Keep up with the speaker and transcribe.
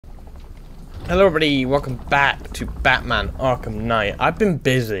Hello everybody, welcome back to Batman Arkham Knight. I've been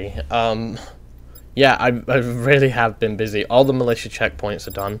busy. Yeah, I really have been busy. All the militia checkpoints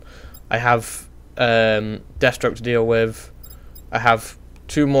are done. I have deathstroke to deal with. I have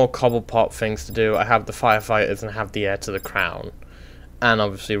 2 more Cobblepot things to do. I have the firefighters and I have the heir to the crown. And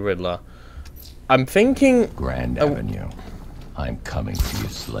obviously Riddler. I'm thinking... Grand Avenue. I'm coming for you,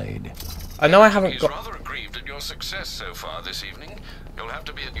 Slade. I know I haven't got... He's rather aggrieved at your success so far this evening. You'll have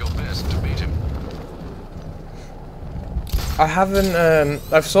to be at your best to beat him. I haven't,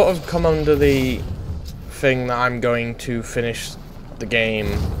 I've sort of come under the thing that I'm going to finish the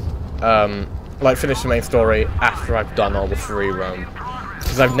game, like finish the main story after I've done all the free roam.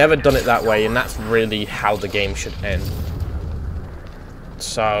 Because I've never done it that way, and that's really how the game should end.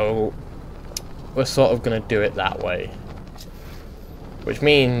 So, we're sort of going to do it that way. Which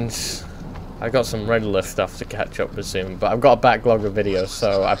means... I've got some regular stuff to catch up with soon, but I've got a backlog of videos,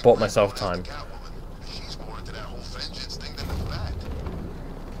 so I bought myself time.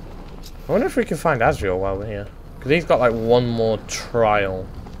 I wonder if we can find Azrael while we're here. Because he's got like 1 more trial.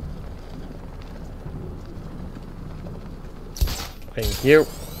 Thank you.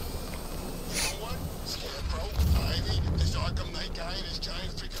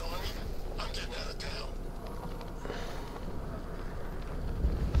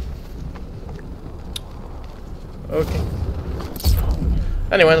 Okay.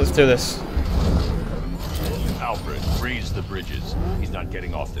 Anyway, let's do this. Alfred, freeze the bridges. He's not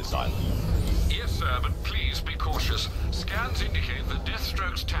getting off this island. Yes, sir, but please be cautious. Scans indicate that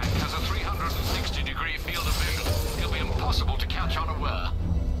Deathstroke's tank has a 360-degree field of vision. It'll be impossible to catch unaware.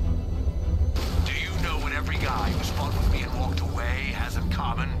 Do you know what every guy who's fought with me and walked away has in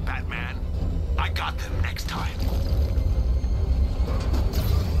common, Batman? I got them next time.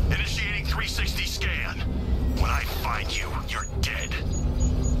 Initiating 360 scan. When I find you, you're dead.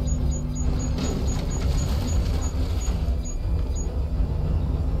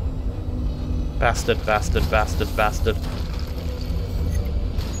 Bastard, bastard, bastard, bastard.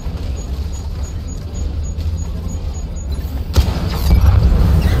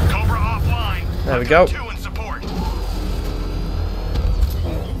 Cobra offline. There we go. 2 in support.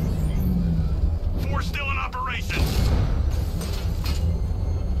 4 still in operation.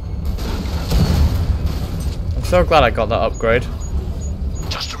 I'm so glad I got that upgrade.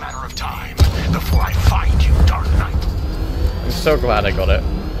 Just a matter of time before I find you, Dark Knight. I'm so glad I got it.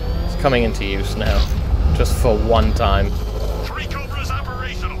 It's coming into use now. Just for 1 time. 3 Cobras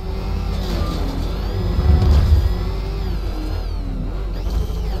operational.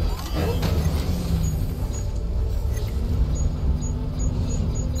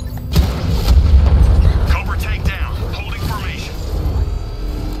 Cobra tank down, holding formation.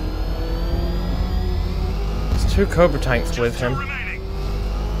 2 Cobra tanks with him.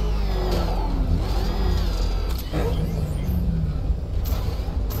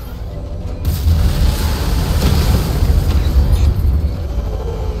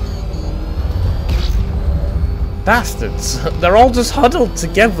 Bastards! They're all just huddled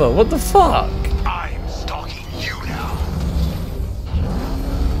together. What the fuck? I'm stalking you now.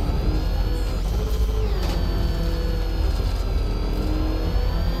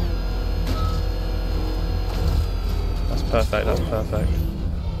 That's perfect. That's perfect.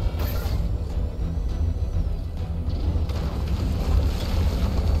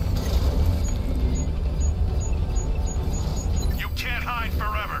 You can't hide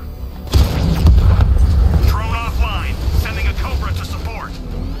forever. Drone offline. Sending a Cobra to support.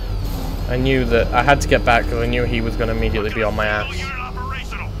 I knew that I had to get back because I knew he was going to immediately be on my ass. Unit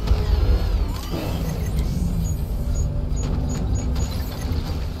operational.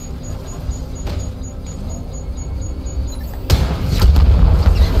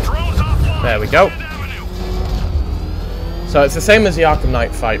 Drones offline. There we go. Grand Avenue. So it's the same as the Arkham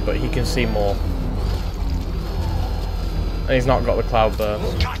Knight fight, but he can see more. And he's not got the cloud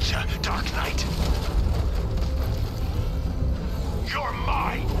burst. Gotcha, Dark Knight. You're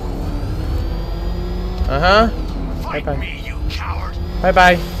mine. Uh-huh. Fight Bye-bye. me, you coward.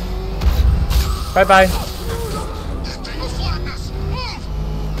 Bye-bye. Bye-bye.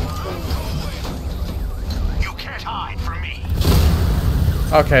 You can't hide from me.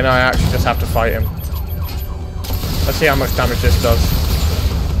 Okay, now I actually just have to fight him. Let's see how much damage this does.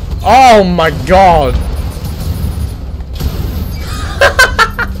 Oh my god!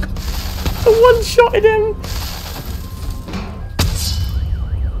 I one-shotted him!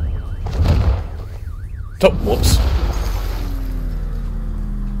 Oh, whoops.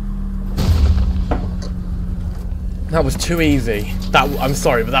 That was too easy. I'm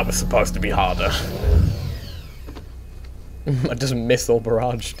sorry, but that was supposed to be harder. I just missile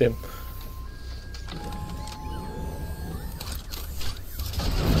barraged him.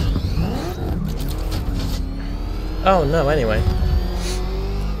 Oh no, anyway.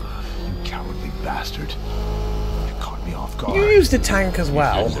 You cowardly bastard. You caught me off guard. You used the tank as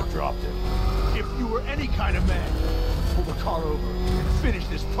well. Shouldn't have dropped it. If you were any kind of man, pull the car over and finish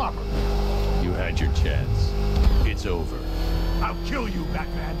this properly. You had your chance. It's over. I'll kill you,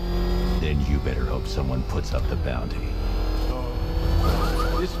 Batman. Then you better hope someone puts up the bounty.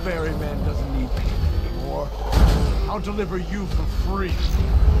 Oh, this ferryman doesn't need me anymore. I'll deliver you for free.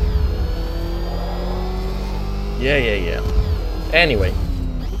 Yeah. Anyway,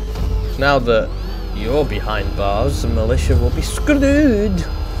 now that you're behind bars, the militia will be screwed.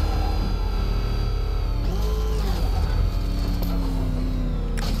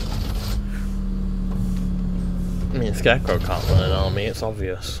 I mean, Scarecrow can't run an army, it's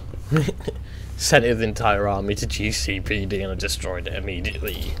obvious. Sent his entire army to GCPD and destroyed it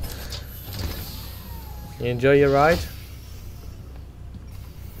immediately. You enjoy your ride?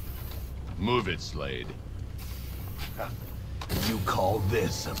 Move it, Slade. You call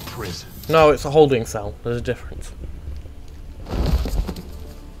this a prison? No, it's a holding cell. There's a difference.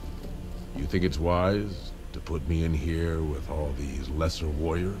 You think it's wise to put me in here with all these lesser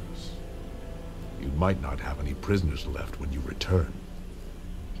warriors? You might not have any prisoners left when you return.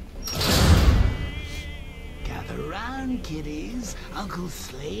 Gather round, kiddies. Uncle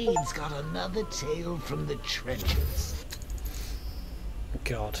Slade's got another tale from the trenches.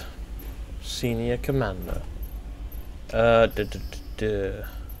 God. Senior Commander.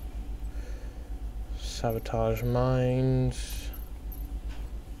 Sabotage mines.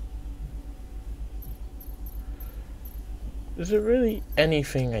 Is there really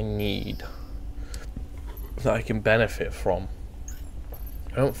anything I need that I can benefit from?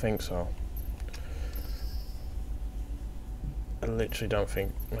 I don't think so. I literally don't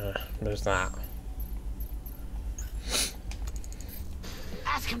think there's that.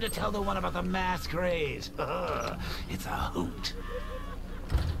 Ask him to tell the one about the mass graves. It's a hoot.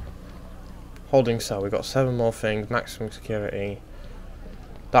 Holding cell, we've got 7 more things, maximum security.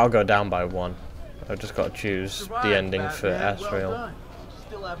 That'll go down by 1. I've just got to choose the ending for Ezreal.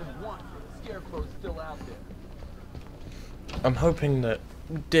 Still haven't won. Scarecrow's still out there. I'm hoping that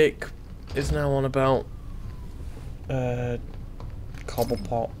Dick is now on about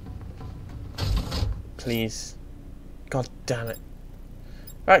Cobblepot. Please. God damn it.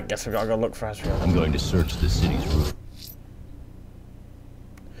 Right, guess we gotta go look for Ezreal. I'm going to search the city's roof.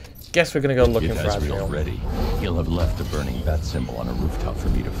 Guess we're gonna go looking If for Ezreal's Ezreal. ready, he'll have left a burning bat symbol on a rooftop for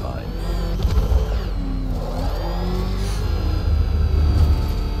me to find.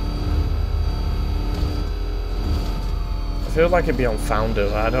 I feel like it'd be on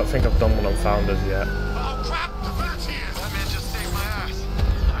Founders. I don't think I've done one on Founders yet. Oh crap! The bat's here! That man just saved my ass.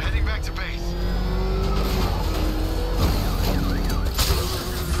 I'm heading back to base.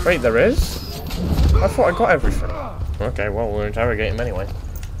 Wait, there is? I thought I got everything. Okay, well, we'll interrogate him anyway.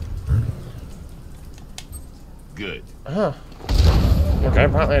 Good. Huh. Okay,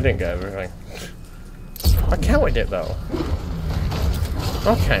 apparently I didn't get everything. I counted it though.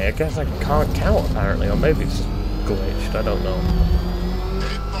 Okay, I guess I can't count apparently, or maybe it's just glitched, I don't know.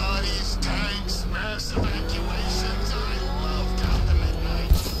 Dead bodies, tanks, mass evacuations. I love Gotham at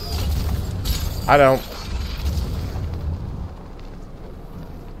night. I don't.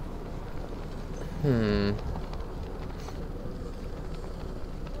 You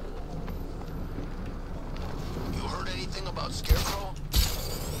heard anything about Scarecrow?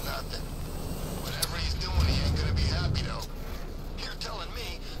 Nothing. Whatever he's doing, he ain't gonna be happy though. You're telling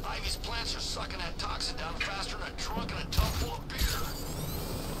me Ivy's plants are sucking that toxin down faster than a trunk in a tub full of beer.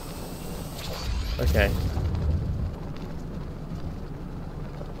 Okay.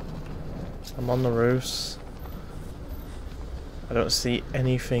 I'm on the roofs. I don't see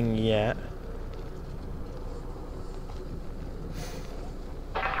anything yet.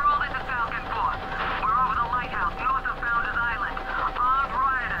 Control, this is Falcon 4. We're over the lighthouse north of Founders Island. Armed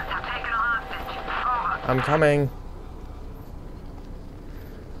rioters have taken a hostage. Over. I'm coming.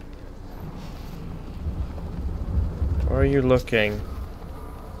 Where are you looking?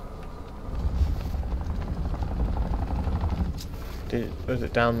 Was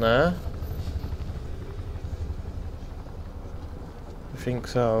it down there? I think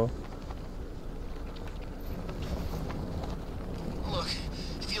so. Look,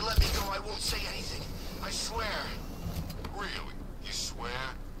 if you let me go, I won't say anything. I swear. Really? You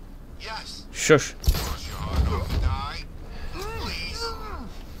swear? Yes. Shush. Cross your heart off and die. Please.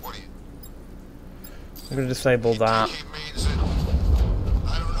 What are you? I'm gonna disable that. He means it.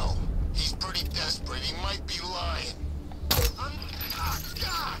 I don't know. He's pretty desperate. He might be lying. Ah,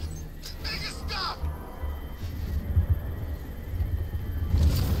 God! Make it stop!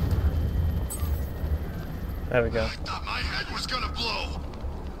 There we go. I thought my head was gonna blow.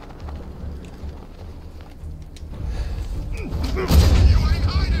 You ain't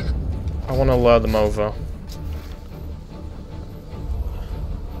hiding. I want to lure them over.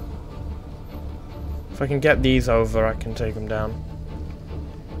 If I can get these over, I can take them down.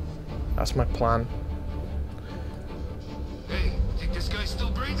 That's my plan. Hey, think this guy's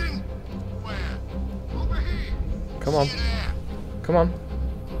still breathing? Where? Over here. Come on. See there? Come on.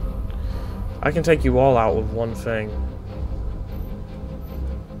 I can take you all out with one thing.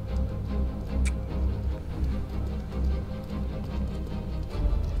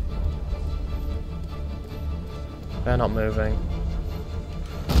 They're not moving.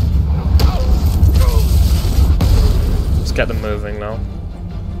 Let's get them moving now.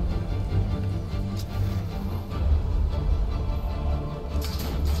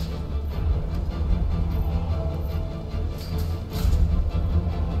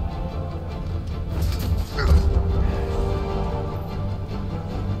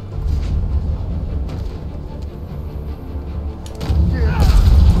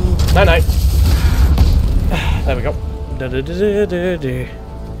 Night night. There we go.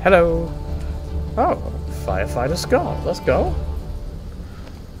 Hello. Oh, firefighter Scott. Let's go.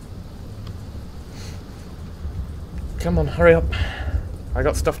 Come on, hurry up. I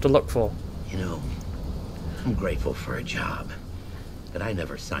got stuff to look for. You know, I'm grateful for a job, but I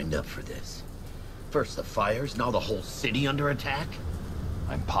never signed up for this. First the fires, now the whole city under attack.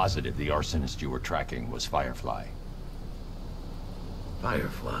 I'm positive the arsonist you were tracking was Firefly.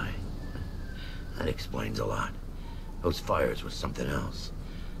 Firefly. That explains a lot. Those fires were something else.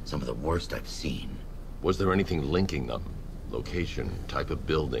 Some of the worst I've seen. Was there anything linking them? Location, type of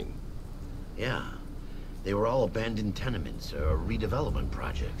building? Yeah. They were all abandoned tenements or redevelopment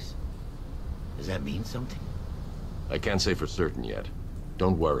projects. Does that mean something? I can't say for certain yet.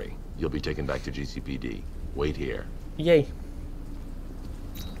 Don't worry. You'll be taken back to GCPD. Wait here. Yay.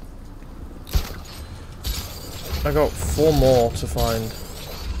 I got 4 more to find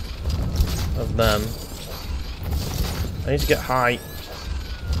of them. I need to get high.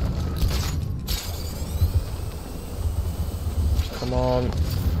 Come on.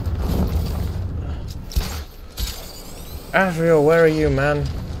 Asriel, where are you, man?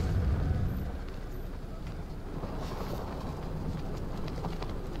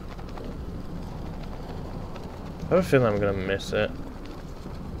 I have a feeling I'm gonna miss it.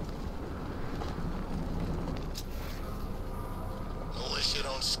 Unless you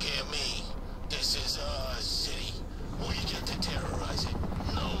don't scare me. This is our city. We get to terrorize it.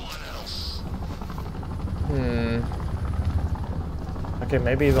 No one else. Okay,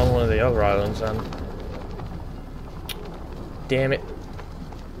 maybe he's on one of the other islands then. Damn it.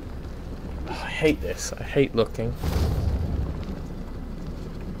 Oh, I hate this. I hate looking.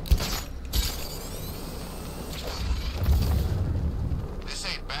 This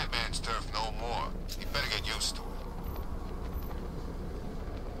ain't Batman's turf no more. You better get used to it.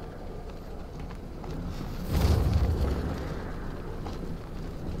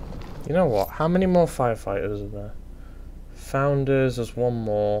 You know what? How many more firefighters are there? Founders, there's one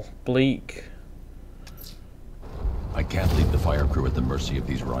more. Bleak. I can't leave the fire crew at the mercy of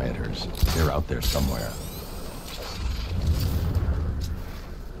these rioters. They're out there somewhere.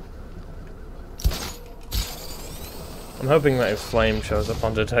 I'm hoping that if Flame shows up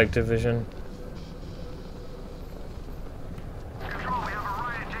on Detective Vision. Control, we have a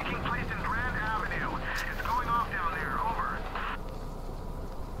riot taking place in Grand Avenue. It's going off down there. Over.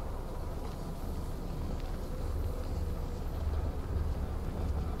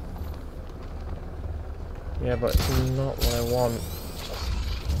 Yeah, but it's not what I want.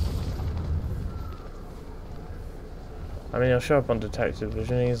 I mean, he'll show up on Detective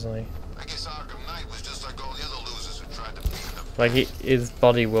Vision easily. I guess Arkham Knight was just like all the other losers who tried to beat him. Like, his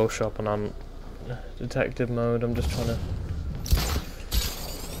body will show up on Detective mode. I'm just trying to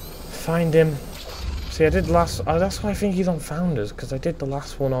find him. See, I did last... Oh, that's why I think he's on Founders, because I did the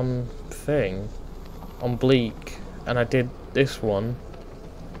last one on Thing. On Bleak. And I did this one.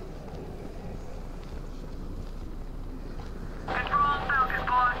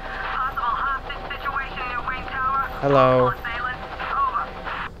 Hello.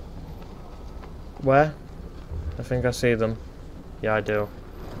 Where? I think I see them. Yeah, I do.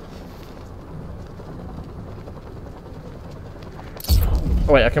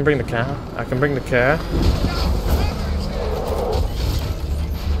 Oh wait, I can bring the car. I can bring the car.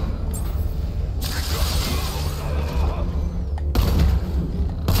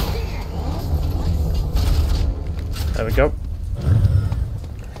 There we go.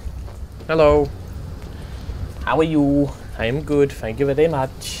 Hello. How are you? I am good, thank you very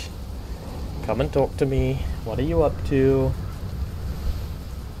much. Come and talk to me. What are you up to?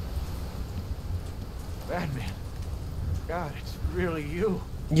 Batman. God, it's really you.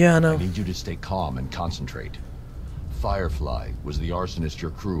 Yeah, I know. I need you to stay calm and concentrate. Firefly was the arsonist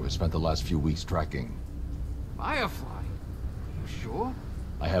your crew has spent the last few weeks tracking. Firefly? You sure?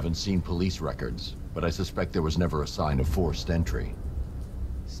 I haven't seen police records, but I suspect there was never a sign of forced entry.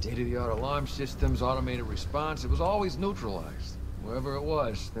 State-of-the-art alarm systems, automated response, it was always neutralized. Whoever it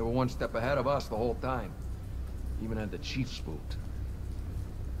was, they were one step ahead of us the whole time. Even had the chief spooked.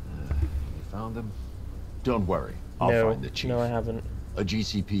 You found him? Don't worry, I'll find the chief. No, I haven't. A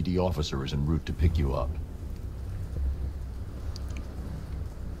GCPD officer is en route to pick you up.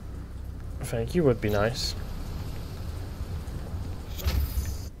 Thank you would be nice.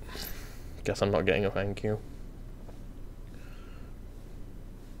 Guess I'm not getting a thank you.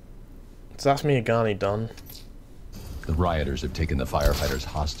 So that's Miyagani done. The rioters have taken the firefighters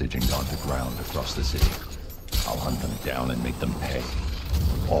hostage and gone to ground across the city. I'll hunt them down and make them pay.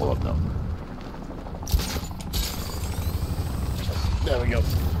 All of them. There we go.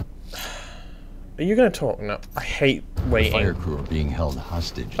 Are you gonna talk now? I hate waiting. The fire crew are being held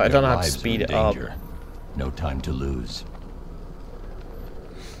hostage. But I don't Their know how to lives are speed in it up. danger. No time to lose.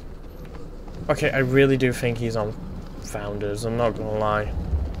 Okay, I really do think he's on Founders, I'm not gonna lie.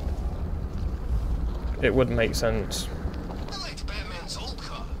 It would make sense. I liked Batman's old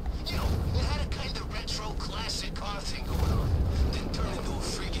car. You know, it had a kind of retro classic car thing going on. Didn't turn into a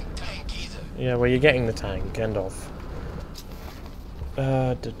freaking tank either. Yeah, well, you're getting the tank, end of.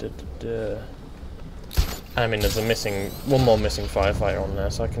 I mean, there's one more missing firefighter on there,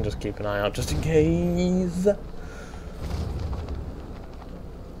 so I can just keep an eye out just in case.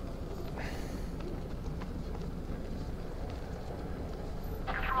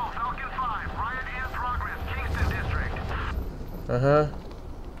 Control, Falcon 5. Riot in progress. Kingston District.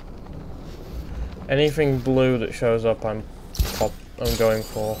 Anything blue that shows up, I'm going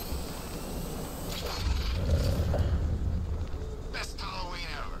for. Best Halloween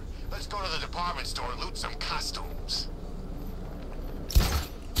ever. Let's go to the department store and loot some costumes.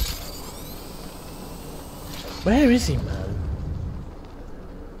 Where is he, man?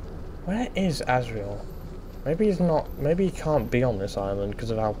 Where is Azrael? Maybe he's not. Maybe he can't be on this island because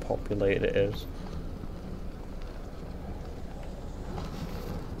of how populated it is.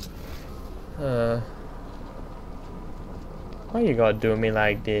 Why you gotta do me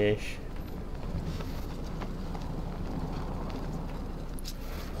like this?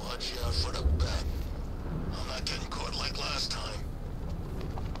 Watch out for the bat. I'm not getting caught like last time.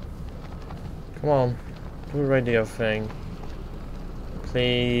 Come on, do a radio thing,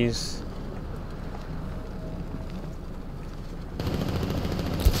 please.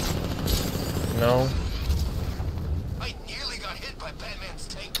 No. I nearly got hit by Batman's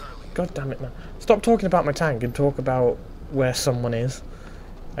tank earlier. God damn it, man! Stop talking about my tank and talk about where someone is.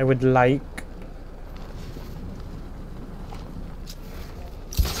 I would like.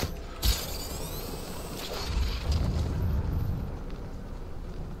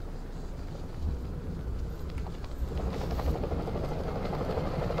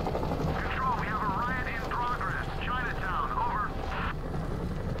 Control, we have a riot in progress. Chinatown, over.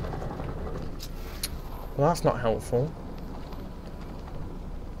 Well, that's not helpful.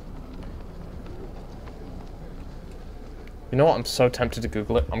 You know what? I'm so tempted to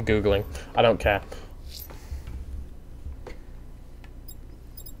Google it. I'm Googling. I don't care.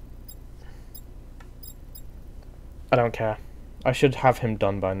 I don't care. I should have him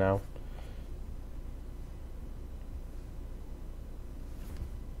done by now.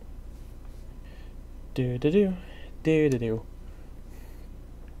 Do-do-do. Do-do-do.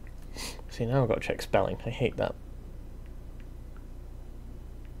 See, now I've got to check spelling. I hate that.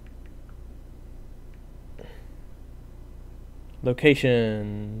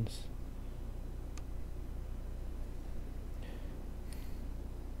 Locations.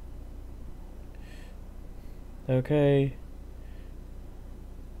 Okay.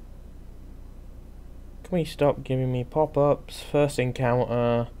 Can we stop giving me pop-ups? First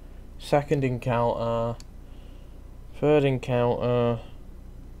encounter, second encounter, third encounter,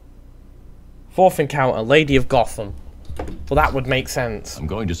 fourth encounter, Lady of Gotham. Well, that would make sense. I'm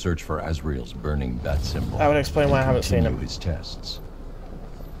going to search for Azrael's burning bat symbol. That would explain why I haven't seen him. Continue his tests.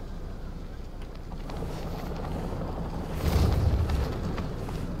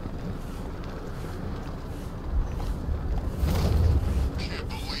 Can't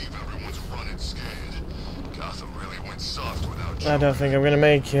believe everyone's running scared. Gotham really went soft without you. I don't think I'm gonna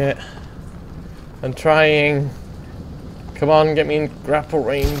make it. I'm trying. Come on, get me in grapple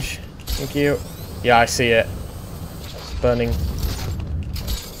range. Thank you. Yeah, I see it. Burning.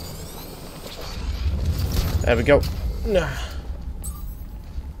 There we go.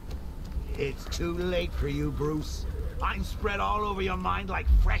 It's too late for you, Bruce. I'm spread all over your mind like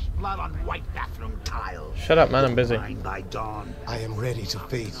fresh blood on white bathroom tiles. Shut up, man. I'm busy. Mine by dawn. I am ready to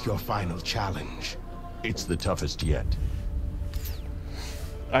face your final challenge. It's the toughest yet.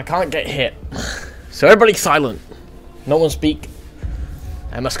 I can't get hit. So everybody silent. No one speak.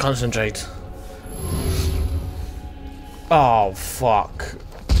 I must concentrate. Oh, fuck.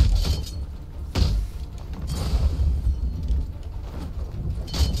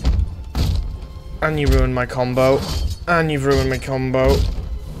 And you ruined my combo. And you've ruined my combo.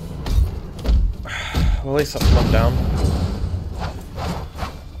 Well, at least that's one down.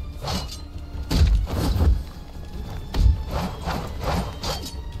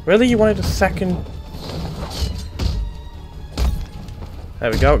 Really? You wanted a second?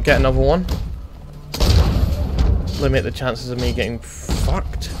 There we go. Get another one. Limit the chances of me getting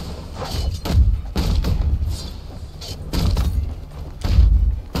fucked.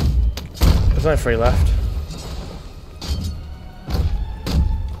 There's only 3 left.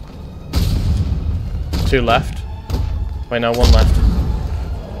 Two left. Wait, no, 1 left.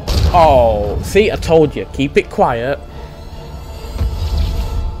 Oh, see, I told you. Keep it quiet.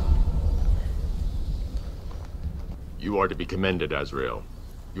 You are to be commended, Azrael.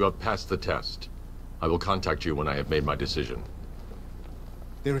 You have passed the test. I will contact you when I have made my decision.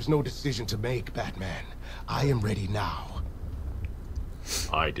 There is no decision to make, Batman. I am ready now.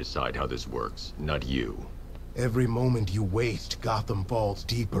 I decide how this works, not you. Every moment you waste, Gotham falls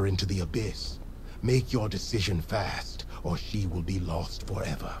deeper into the abyss. Make your decision fast, or she will be lost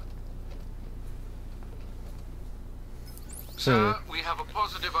forever. Sir, we have a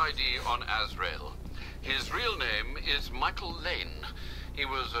positive ID on Azrael. His real name is Michael Lane. He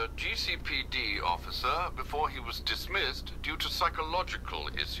was a GCPD officer before he was dismissed due to psychological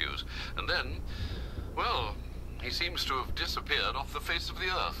issues. And then, well, he seems to have disappeared off the face of the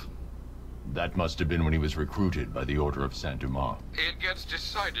earth. That must have been when he was recruited by the Order of Saint-Dumas. It gets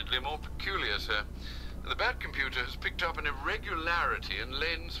decidedly more peculiar, sir. The Bat computer has picked up an irregularity in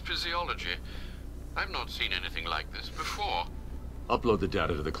Lane's physiology. I've not seen anything like this before. Upload the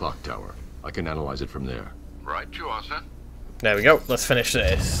data to the clock tower. I can analyze it from there. Right you are, sir. There we go. Let's finish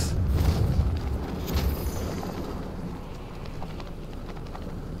this.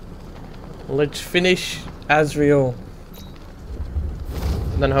 Let's finish Azrael.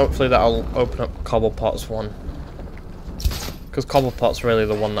 And then hopefully that'll open up Cobblepot's one. Because Cobblepot's really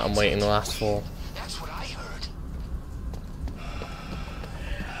the one that I'm waiting the last for. That's what I heard.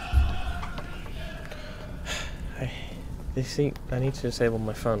 I need to disable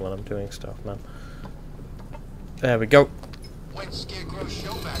my phone when I'm doing stuff, man. There we go. When Scarecrow's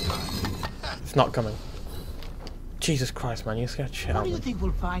show back on? It's not coming. Jesus Christ, man, you scared shit out What do of you me. think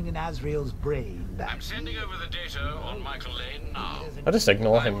we'll find in Azrael's brain? I'm sending over the data on Michael Lane now. I'll just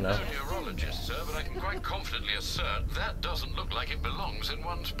ignore him now. I'm no neurologist, sir, but I can quite confidently assert that doesn't look like it belongs in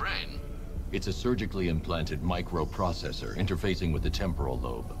one's brain. It's a surgically implanted microprocessor interfacing with the temporal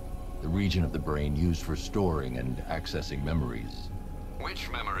lobe, the region of the brain used for storing and accessing memories.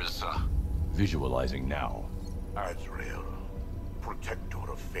 Which memories, sir? Visualizing now. Azrael, protector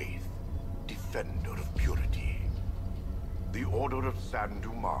of faith, defender of purity. The Order of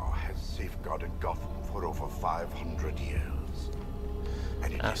Saint-Dumas has safeguarded Gotham for over 500 years.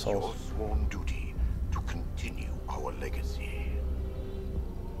 And it is your sworn duty to continue our legacy.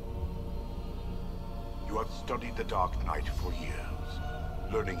 You have studied the Dark Knight for years,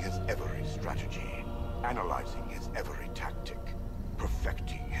 learning his every strategy, analyzing his every tactic,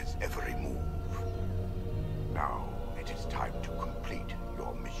 perfecting his every move. Now, it is time to complete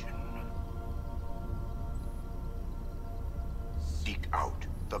your mission. Seek out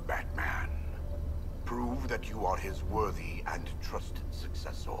the Batman. Prove that you are his worthy and trusted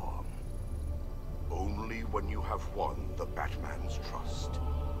successor. Only when you have won the Batman's trust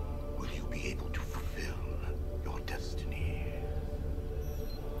will you be able to fulfill your destiny.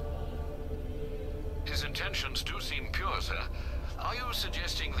 His intentions do seem pure, sir. Are you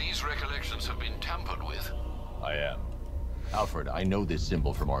suggesting these recollections have been tampered with? I am. Alfred, I know this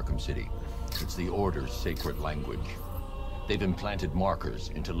symbol from Arkham City. It's the Order's sacred language. They've implanted markers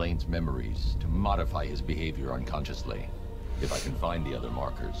into Lane's memories to modify his behavior unconsciously. If I can find the other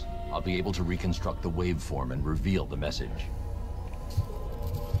markers, I'll be able to reconstruct the waveform and reveal the message.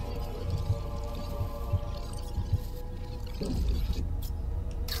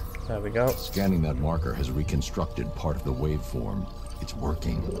 There we go. Scanning that marker has reconstructed part of the waveform. It's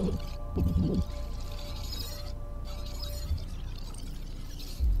working.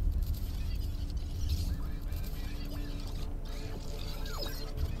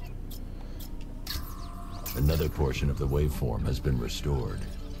 Another portion of the waveform has been restored.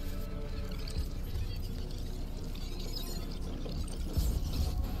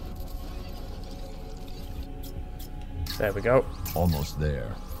 There we go. Almost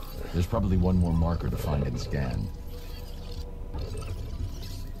there. There's probably one more marker to find and scan.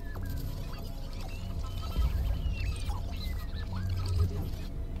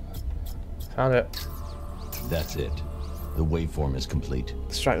 Found it. That's it. The waveform is complete.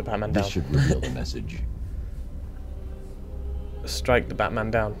 Strike the Batman down. This should reveal the message. Strike the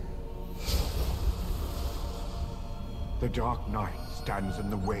Batman down. The Dark Knight stands in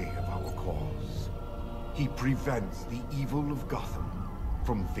the way of our cause. He prevents the evil of Gotham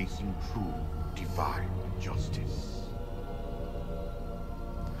from facing true, divine justice.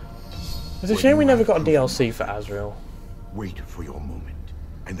 It's a shame we never got a DLC for Azrael. Wait for your moment,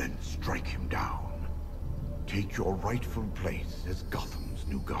 and then strike him down. Take your rightful place as Gotham's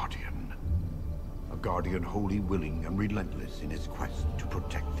new guardian. A guardian wholly willing and relentless in his quest to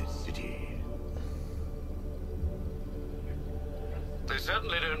protect this city. They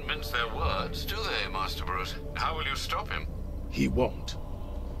certainly don't mince their words, do they, Master Bruce? How will you stop him? He won't.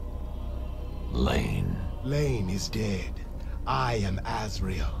 Lane. Lane is dead. I am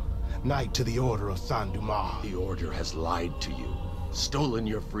Azrael, Knight to the Order of Saint Dumas. The Order has lied to you, stolen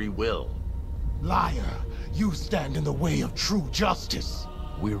your free will. Liar! You stand in the way of true justice.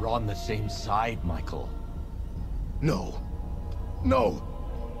 We're on the same side, Michael. No. No!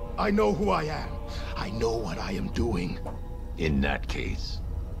 I know who I am. I know what I am doing. In that case,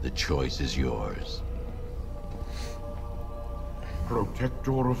 the choice is yours.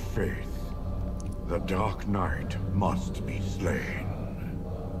 Protector of faith, the Dark Knight must be slain.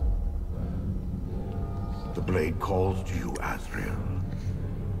 The blade calls to you, Azrael.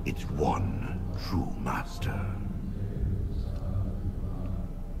 Its one true master.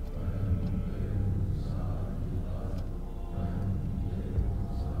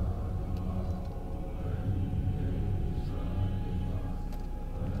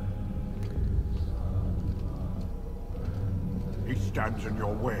 He stands in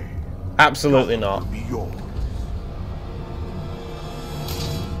your way. Absolutely not. Gotham will be yours.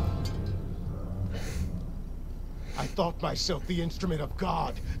 I thought myself the instrument of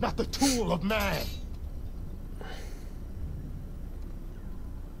God, not the tool of man.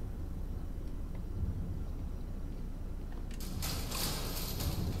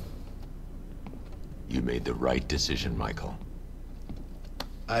 You made the right decision, Michael.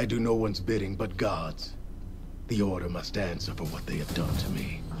 I do no one's bidding but God's. The Order must answer for what they have done to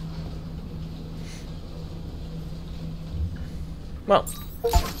me. Well,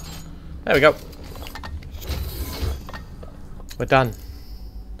 there we go. We're done.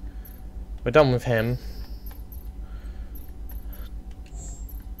 We're done with him.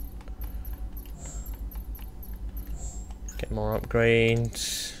 Get more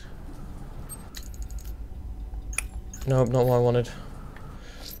upgrades. Nope, not what I wanted.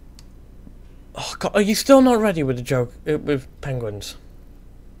 Oh God, are you still not ready with the joke with penguins?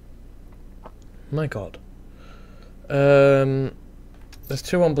 My God. There's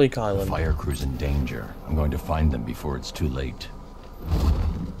two on Bleak Island. The fire crew's in danger. I'm going to find them before it's too late.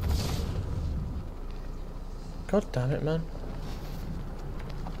 God damn it, man.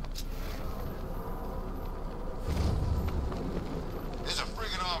 There's a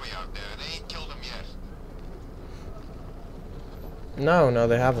friggin' army out there. They ain't killed them yet. No,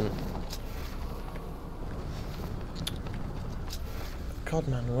 they haven't. God,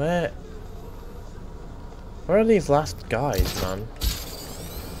 man, where are these last guys, man?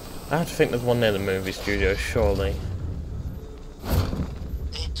 I have to think there's one near the movie studio, surely.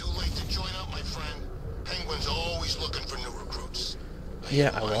 Ain't too late to join up, my friend. Penguin's always looking for new recruits.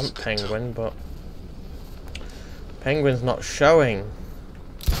 Yeah, I want Penguin, but Penguin's not showing.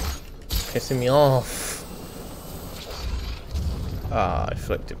 Pissing me off. Ah, I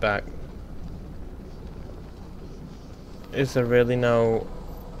flipped it back. Is there really no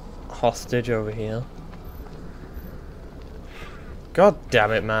hostage over here? God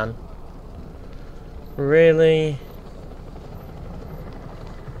damn it, man. Really?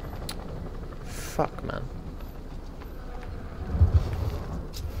 Fuck, man.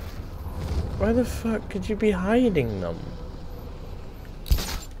 Where the fuck could you be hiding them?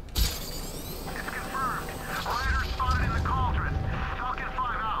 It's confirmed. Riders spotted in the cauldron. Talking 5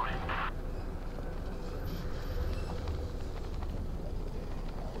 out.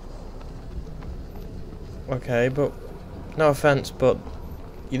 Okay, but no offense, but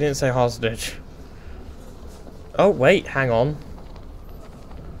you didn't say hostage. Oh wait, hang on.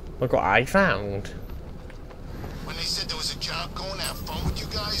 Look what I found. When they said there was a job going, have fun with you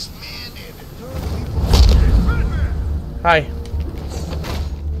guys, man, they had to turn people. Hi.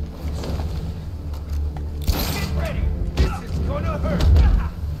 Get ready. This is gonna hurt.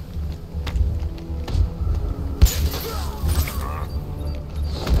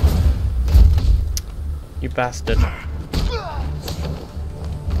 You bastard. I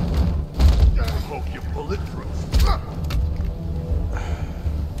hope you're bulletproof.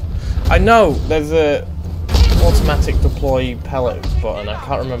 I know there's a automatic deploy pellet button. I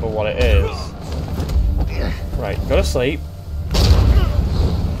can't remember what it is. Right, go to sleep.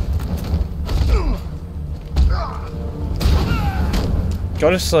 Go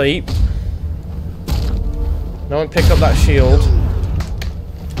to sleep. No one pick up that shield.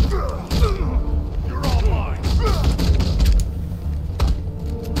 You're all mine.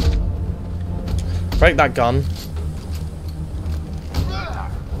 Break that gun.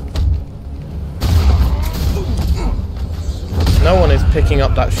 No one is picking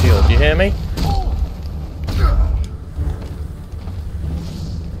up that shield. You hear me?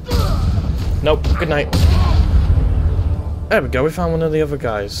 Nope. Good night. There we go. We found one of the other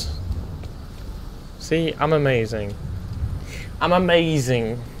guys. See? I'm amazing. I'm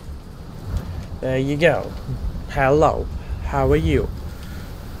amazing. There you go. Hello. How are you?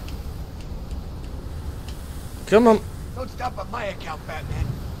 Come on. Don't stop at my account, Batman.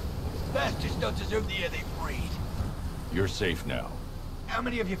 Bastards don't deserve the air they breathe. You're safe now. How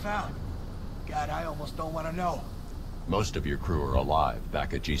many have you found? God, I almost don't want to know. Most of your crew are alive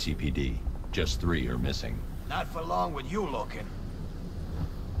back at GCPD. Just 3 are missing. Not for long with you looking.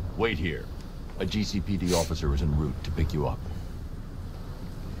 Wait here. A GCPD officer is en route to pick you up.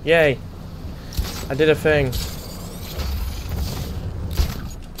 Yay. I did a thing.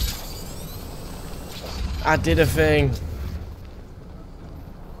 I did a thing.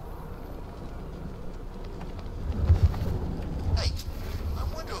 Hey, I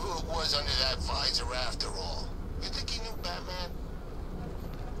wonder who it was under that visor after all. You think he knew Batman?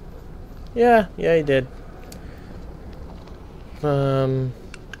 Yeah, he did. I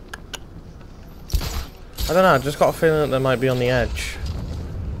don't know, I just got a feeling that they might be on the edge.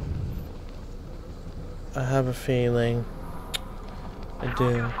 I have a feeling. I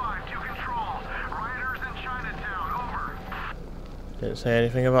do. Didn't say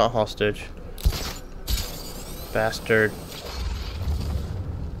anything about hostage. Bastard.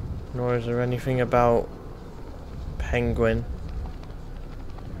 Nor is there anything about Penguin.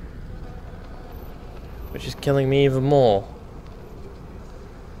 Which is killing me even more.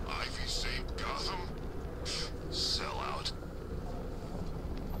 Ivy saved Gotham? Sellout.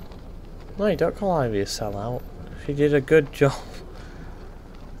 No, you don't call Ivy a sellout. She did a good job.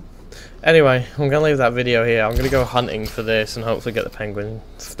 Anyway, I'm going to leave that video here. I'm going to go hunting for this and hopefully get the Penguin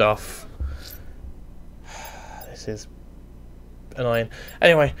stuff. This is annoying.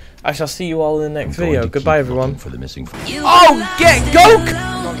 Anyway, I shall see you all in the next video. Goodbye, everyone. For the missing Oh, get Goke!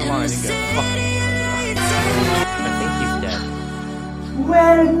 I think he's dead.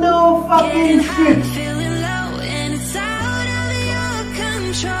 Well, no fucking shit.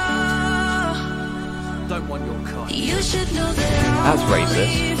 Don't want your car. That's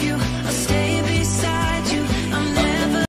racist.